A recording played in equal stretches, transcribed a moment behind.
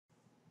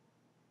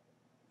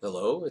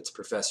Hello, it's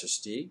Professor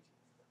Stieg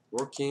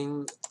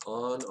working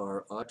on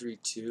our Audrey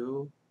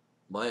 2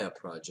 Maya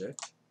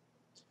project.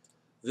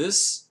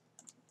 This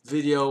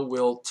video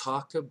will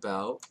talk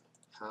about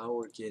how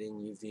we're getting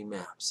UV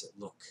maps that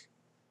look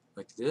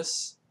like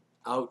this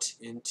out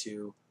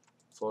into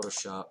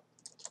Photoshop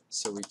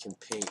so we can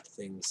paint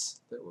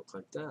things that look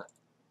like that.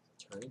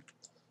 Okay.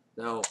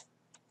 Now,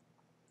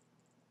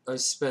 I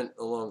spent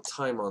a long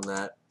time on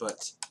that,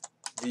 but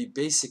the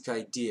basic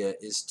idea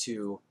is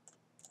to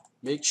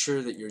make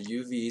sure that your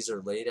UVs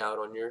are laid out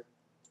on your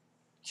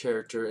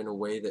character in a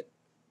way that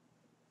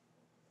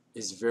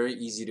is very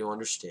easy to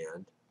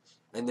understand.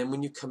 And then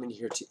when you come in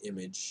here to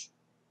image,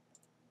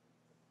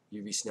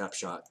 UV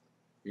snapshot,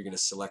 you're going to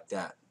select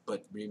that.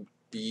 But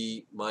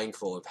be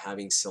mindful of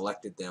having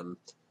selected them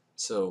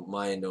so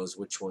Maya knows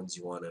which ones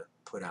you want to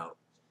put out.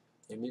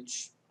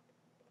 Image,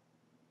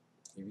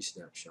 UV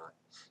snapshot.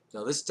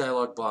 Now this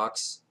dialog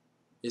box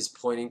is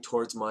pointing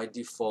towards my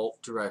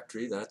default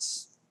directory. That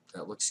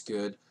looks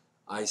good.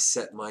 I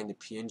set mine to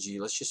PNG.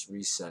 Let's just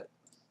reset.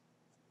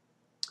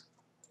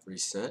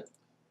 Reset.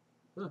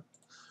 Huh.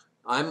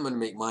 I'm going to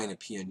make mine a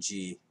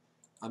PNG.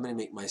 I'm going to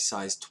make my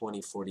size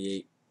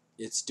 2048.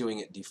 It's doing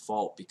it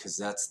default because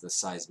that's the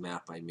size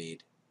map I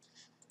made.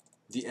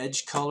 The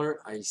edge color,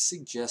 I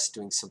suggest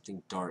doing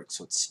something dark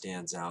so it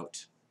stands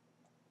out.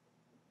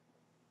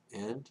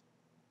 And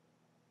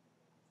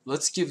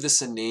let's give this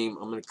a name.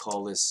 I'm going to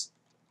call this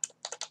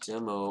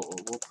demo, or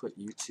we'll put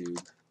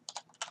YouTube,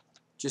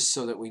 just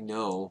so that we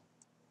know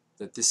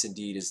that this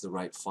indeed is the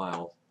right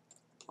file.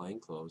 Apply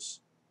and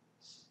close.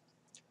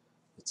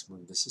 Let's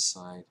move this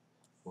aside.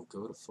 We'll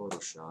go to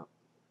Photoshop.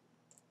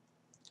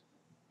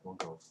 We'll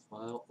go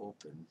File,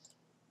 Open.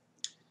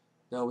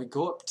 Now we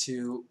go up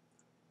to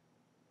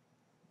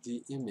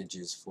the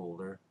Images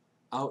folder.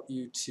 Out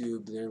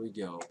YouTube, there we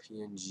go,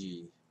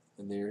 PNG.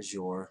 And there's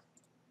your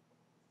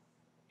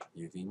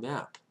UV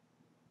map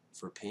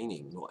for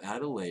painting. We'll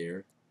add a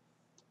layer.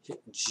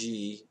 Hit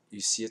G.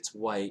 You see it's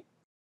white.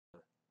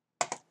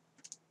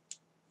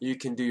 You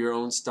can do your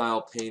own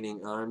style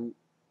painting. I'm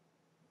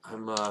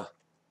gonna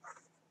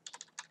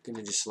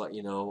just let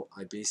you know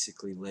I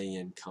basically lay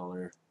in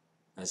color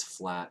as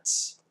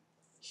flats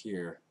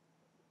here.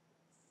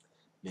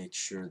 Make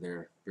sure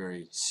they're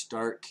very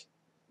stark.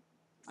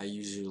 I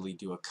usually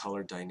do a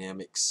color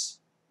dynamics,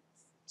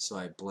 so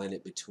I blend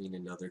it between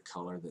another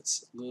color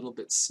that's a little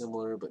bit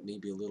similar but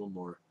maybe a little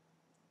more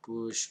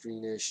bluish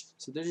greenish,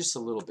 so they're just a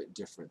little bit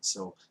different.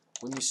 So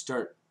when you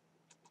start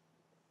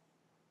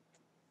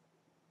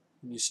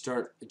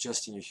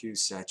adjusting your hue,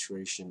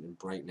 saturation, and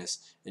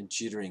brightness and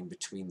jittering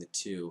between the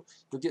two,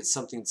 you'll get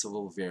something that's a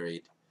little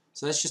varied.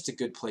 So that's just a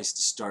good place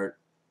to start.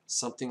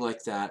 Something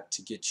like that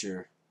to get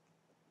your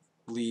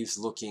leaves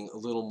looking a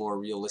little more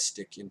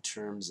realistic in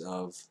terms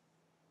of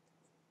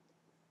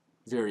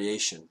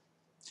variation.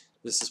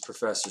 This is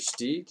Professor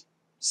Stieg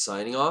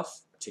signing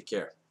off. Take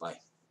care.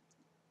 Bye.